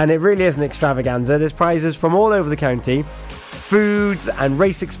 And it really is an extravaganza. There's prizes from all over the county, foods and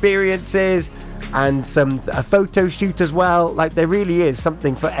race experiences, and a photo shoot as well. Like, there really is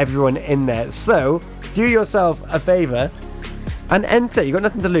something for everyone in there. So do yourself a favour and enter. You've got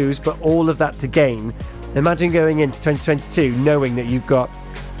nothing to lose but all of that to gain. Imagine going into 2022 knowing that you've got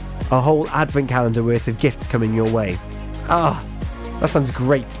a whole advent calendar worth of gifts coming your way. That sounds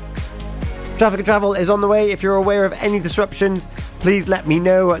great. Traffic and travel is on the way. If you're aware of any disruptions, please let me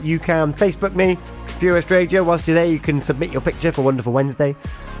know. You can Facebook me, Pure West Radio. Whilst you're there, you can submit your picture for Wonderful Wednesday.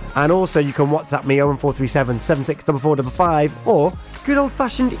 And also you can WhatsApp me 01437 764455, or good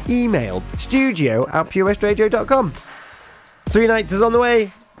old-fashioned email, studio@purewestradio.com. 3 nights is on the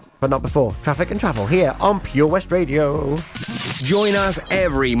way, but not before. Traffic and travel here on Pure West Radio. Join us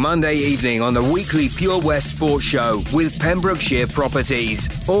every Monday evening on the weekly Pure West Sports Show with Pembrokeshire Properties.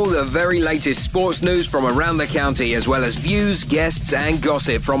 All the very latest sports news from around the county, as well as views, guests and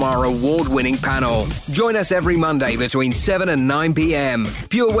gossip from our award-winning panel. Join us every Monday between 7 and 9 p.m.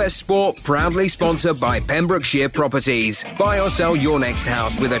 Pure West Sport, proudly sponsored by Pembrokeshire Properties. Buy or sell your next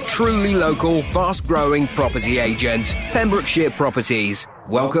house with a truly local, fast-growing property agent. Pembrokeshire Properties.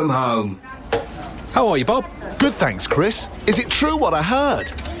 Welcome home. How are you, Bob? Good, thanks, Chris. Is it true what I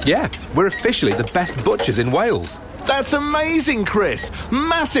heard? Yeah, we're officially the best butchers in Wales. That's amazing, Chris.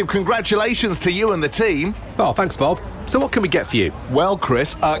 Massive congratulations to you and the team. Oh, thanks, Bob. So what can we get for you? Well,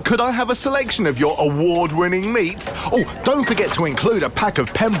 Chris, could I have a selection of your award-winning meats? Oh, don't forget to include a pack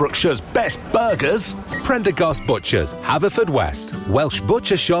of Pembrokeshire's best burgers. Prendergast Butchers, Haverfordwest, Welsh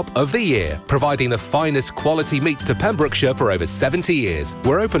Butcher Shop of the Year, providing the finest quality meats to Pembrokeshire for over 70 years.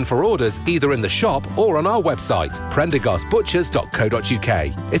 We're open for orders either in the shop or on our website,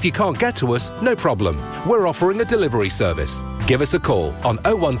 prendergastbutchers.co.uk. If you can't get to us, no problem. We're offering a delivery service. Give us a call on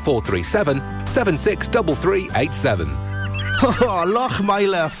 01437 763387. Oh,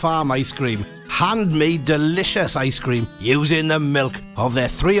 Lochmeyler Farm Ice Cream. Handmade delicious ice cream using the milk of their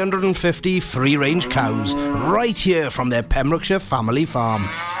 350 free-range cows right here from their Pembrokeshire family farm.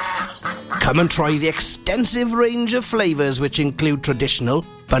 Come and try the extensive range of flavours which include traditional,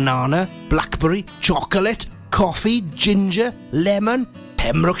 banana, blackberry, chocolate, coffee, ginger, lemon,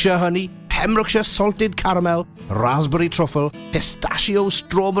 Pembrokeshire honey, Pembrokeshire salted caramel, raspberry truffle, pistachio,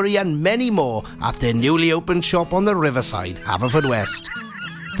 strawberry and many more at their newly opened shop on the Riverside, Haverfordwest.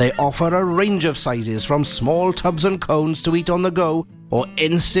 They offer a range of sizes from small tubs and cones to eat on the go or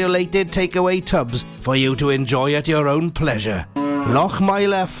insulated takeaway tubs for you to enjoy at your own pleasure.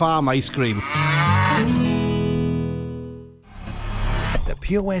 Lochmeyler Farm Ice Cream. The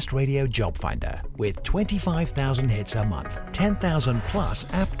Pure West Radio Job Finder, with 25,000 hits a month, 10,000 plus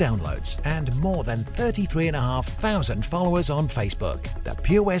app downloads, and more than 33,500 followers on Facebook. The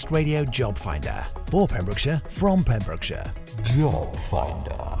Pure West Radio Job Finder, for Pembrokeshire, from Pembrokeshire. Job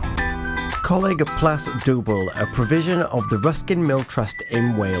Finder. Coleg Plas Double, a provision of the Ruskin Mill Trust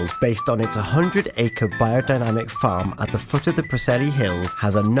in Wales based on its 100-acre biodynamic farm at the foot of the Preseli Hills,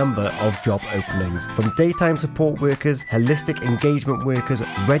 has a number of job openings. From daytime support workers, holistic engagement workers,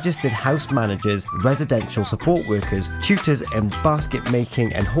 registered house managers, residential support workers, tutors in basket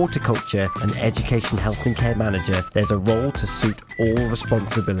making and horticulture, and education health and care manager, there's a role to suit all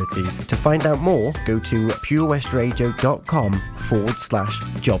responsibilities. To find out more, go to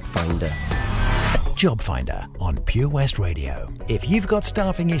purewestradio.com/job finder. Job Finder on Pure West Radio. If you've got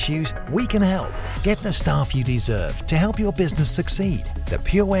staffing issues, we can help. Get the staff you deserve to help your business succeed. The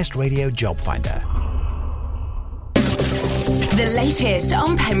Pure West Radio Job Finder. The latest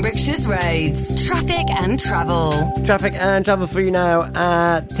on Pembrokeshire's roads, traffic and travel. Traffic and travel for you now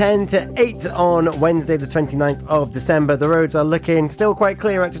at 10 to 8 on Wednesday the 29th of December. The roads are looking still quite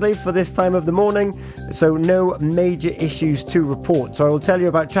clear actually for this time of the morning, so no major issues to report. So I will tell you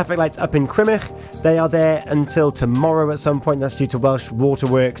about traffic lights up in Crimich. They are there until tomorrow at some point. That's due to Welsh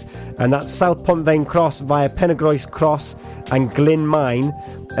Waterworks, and that's South Pontvein Cross via Pennegroes Cross and Glyn Mine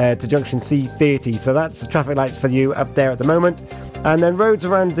to junction C30. So that's the traffic lights for you up there at the moment. And then roads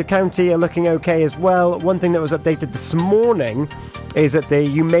around the county are looking okay as well. One thing that was updated this morning is that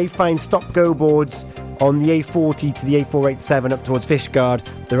you may find stop-go boards on the A40 to the A487 up towards Fishguard,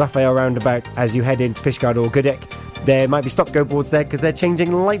 the Raphael roundabout, as you head into Fishguard or Goodwick. There might be stop-go boards there because they're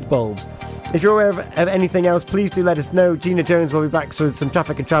changing light bulbs. If you're aware of anything else, please do let us know. Gina Jones will be back with some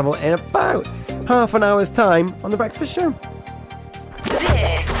traffic and travel in about half an hour's time on The Breakfast Show.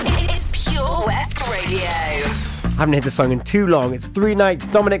 This is Pure West Radio. Haven't heard the song in too long. It's 3 Nights,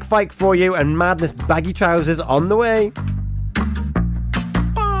 Dominic Fike for you, and Madness Baggy Trousers on the way.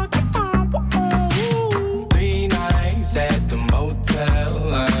 3 nights at the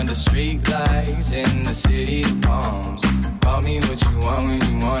motel under street lights in the city of palms. Call me what you want when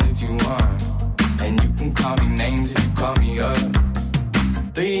you want if you want, and you can call me names if you call me up.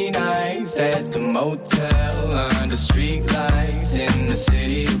 3 nights at the motel under street lights in the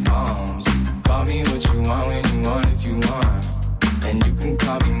city of palms. Call me what you want when you want if you want, and you can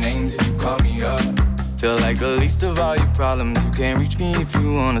call me names if you call me up. Feel like the least of all your problems. You can't reach me if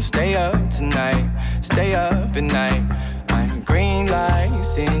you wanna stay up tonight. Stay up at night. I'm green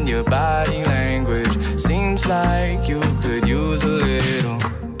lights in your body language. Seems like you could use a little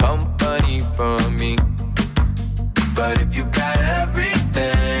company from me. But if you got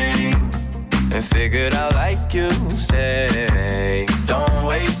everything and figured out like you say, don't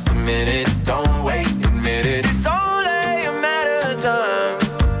waste a minute, don't wait, admit it. It's only a matter of time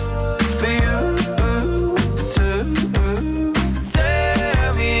for you to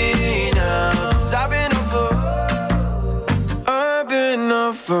tell me now. 'Cause I've been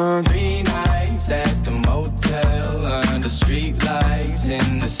up for 3 nights at the motel under street lights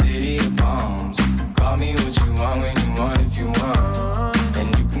in the city of palms. Call me what you want when you want if you want, and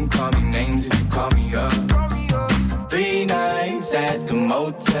you can call me names if you call me up. 3 nights at the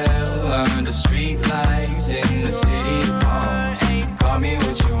motel under street lights in the city of palms. Call me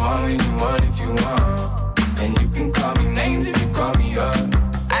what you want when you want if you want, and you can call me names if you call me up.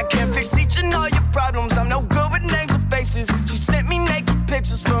 I can't fix each and all your problems. I'm no good with names or faces. She sent me naked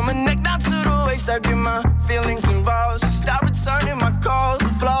pictures from her neck down to the waist. I get my feelings involved. She stopped returning my calls.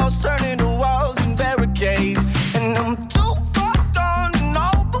 The flaws turning to walls and barricades, and I'm too far gone in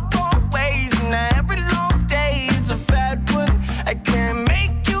all the wrong ways. And now every long day is a bad one. I can't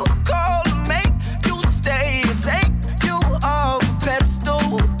make you call or make you stay or take you off a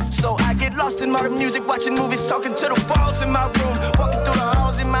pedestal. So I get lost in modern music, watching movies, talking to the walls in my room, walking through the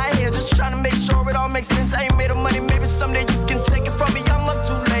halls in my head, just trying to make sure it all makes sense. I ain't made of money, maybe someday you can take it from me. I'm up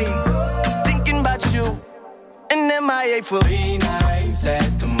too late, thinking about you, and MIA for 3 nights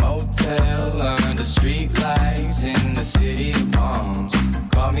at the motel under street lights in the city of palms.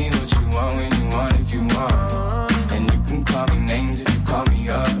 Call me what you want when you want if you want, and you can call me names if you call me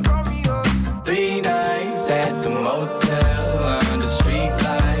up. 3 nights at the motel under street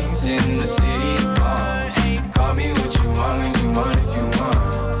lights in the city of palms. Call me what you want when you want if you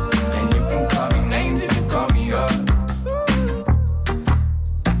want, and you can call me names if you call me up.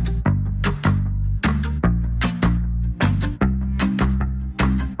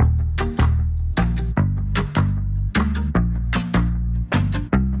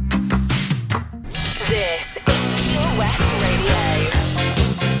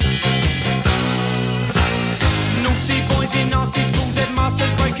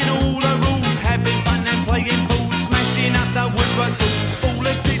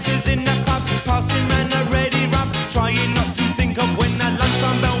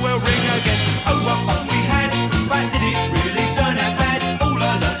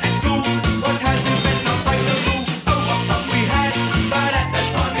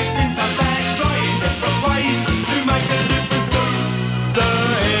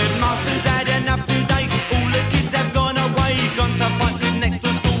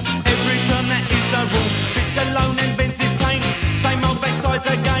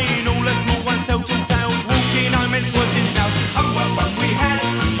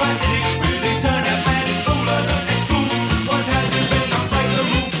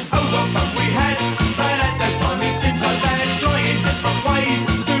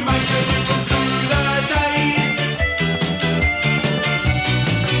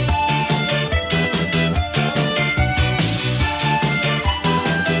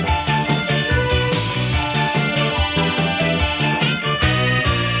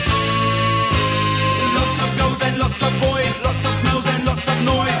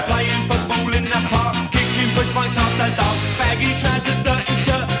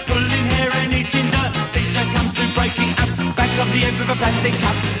 for plastic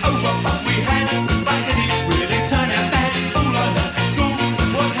cups. Oh, what fun we had, but did it really turn out bad? All I learned at school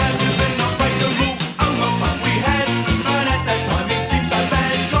was how to bend not break the rule. Oh, what fun we had, but at that time it seemed so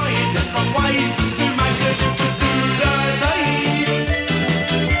bad. Trying different ways to make the difference through the days.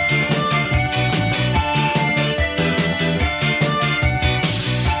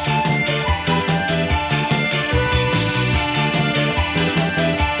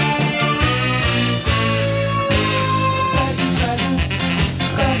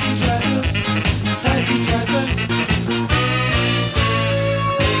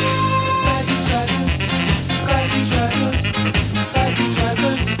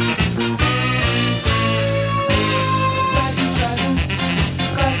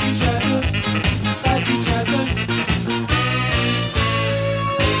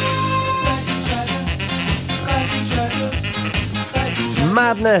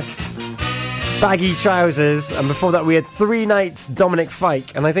 Madness, baggy trousers, and before that we had 3 Nights, Dominic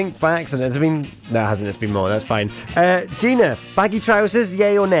Fike, and I think by accident it's been... No, it hasn't, it's been more, that's fine. Gina, baggy trousers,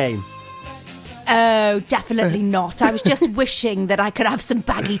 yay or nay? Oh, definitely not. I was just wishing that I could have some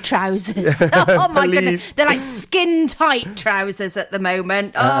baggy trousers. Oh my goodness, they're like skin-tight trousers at the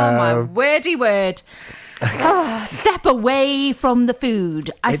moment. Oh my wordy word. Oh, step away from the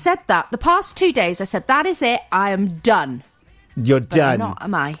food. I said that. The past 2 days I said, that is it, I am done. You're But done. I'm not,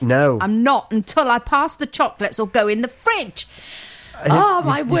 am I? No. I'm not until I pass the chocolates or go in the fridge. Oh,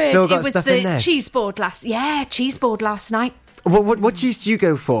 my word. still got It was stuff in the there? cheese board last night. What cheese do you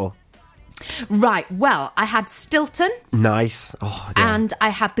go for? Right, well, I had Stilton Nice. Oh, yeah. and I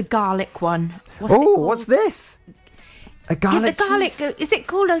had the garlic one. What's it Oh, called? what's this? A garlic the garlic, is it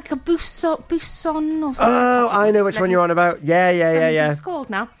called like a bousson or something? Oh, I know which one you're on about. Yeah. It's called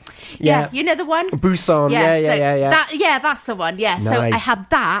now. Yeah. Yeah, you know the one? Bousson, yeah. That's the one, yeah. So Nice. I had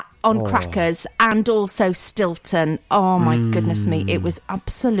that on crackers and also Stilton. Oh, my goodness me. It was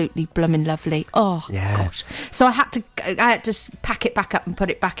absolutely blooming lovely. Oh, gosh. So I had to pack it back up and put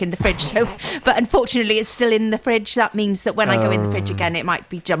it back in the fridge. So, but unfortunately, it's still in the fridge. That means that when I go in the fridge again, it might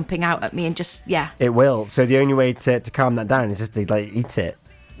be jumping out at me and just, It will. So the only way to calm that down is just to, like, eat it.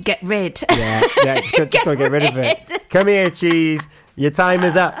 get rid. Yeah, just go get rid of it. Come here, cheese. Your time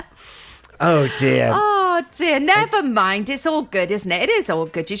is up. Oh, dear. Oh, dear. Never mind. It's all good, isn't it? It is all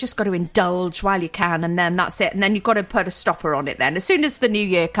good. You just got to indulge while you can, and then that's it. And then you've got to put a stopper on it then. As soon as the new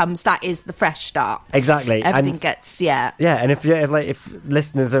year comes, that is the fresh start. Exactly. Everything gets, Yeah, and if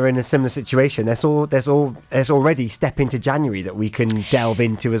listeners are in a similar situation, there's already step into January that we can delve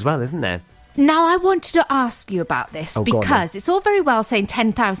into as well, isn't there? Now, I wanted to ask you about this Oh, go on because it's all very well saying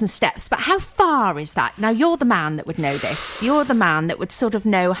 10,000 steps, but how far is that? Now, you're the man that would know this. You're the man that would sort of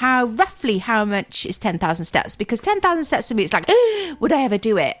know roughly how much is 10,000 steps, because 10,000 steps to me, it's like, would I ever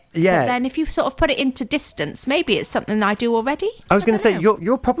do it? Yeah. But then if you sort of put it into distance, maybe it's something I do already. I was going to say,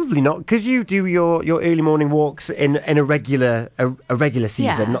 you're probably not, because you do your early morning walks in a regular season,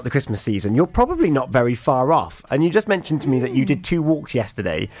 Yeah. not the Christmas season. You're probably not very far off. And you just mentioned to me that you did 2 walks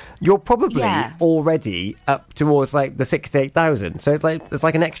yesterday. You're probably already up towards like the 6,000 to 8,000. So it's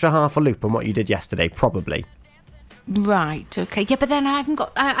like an extra half a loop on what you did yesterday, probably. Right, okay. Yeah, but then I haven't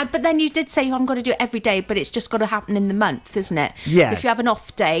got... but then you did say you haven't got to do it every day, but it's just got to happen in the month, isn't it? Yeah. So if you have an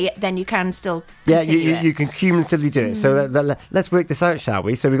off day, then you can still Yeah, continue it. you can cumulatively do it. So let's work this out, shall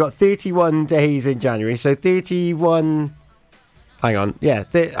we? So we've got 31 days in January. So 31... Hang on. Yeah,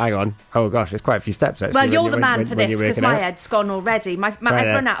 hang on. Oh, gosh, there's quite a few steps, actually. Well, you're the man for this, because my head. head's gone already. I've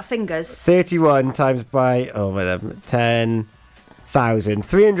run out of fingers. 31 times by 10,000,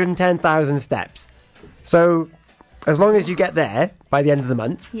 310,000 steps. So as long as you get there by the end of the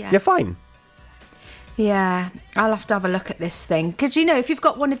month, you're fine. Yeah, I'll have a look at this thing. Because, if you've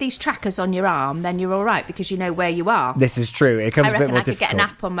got one of these trackers on your arm, then you're all right, because you know where you are. This is true. It comes I a bit reckon more I could difficult. get an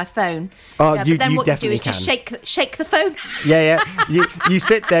app on my phone. Oh, yeah, you but then what you do definitely is just can. shake the phone. Yeah. You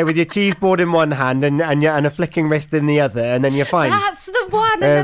sit there with your cheese board in one hand and a flicking wrist in the other, and then you're fine. That's the one.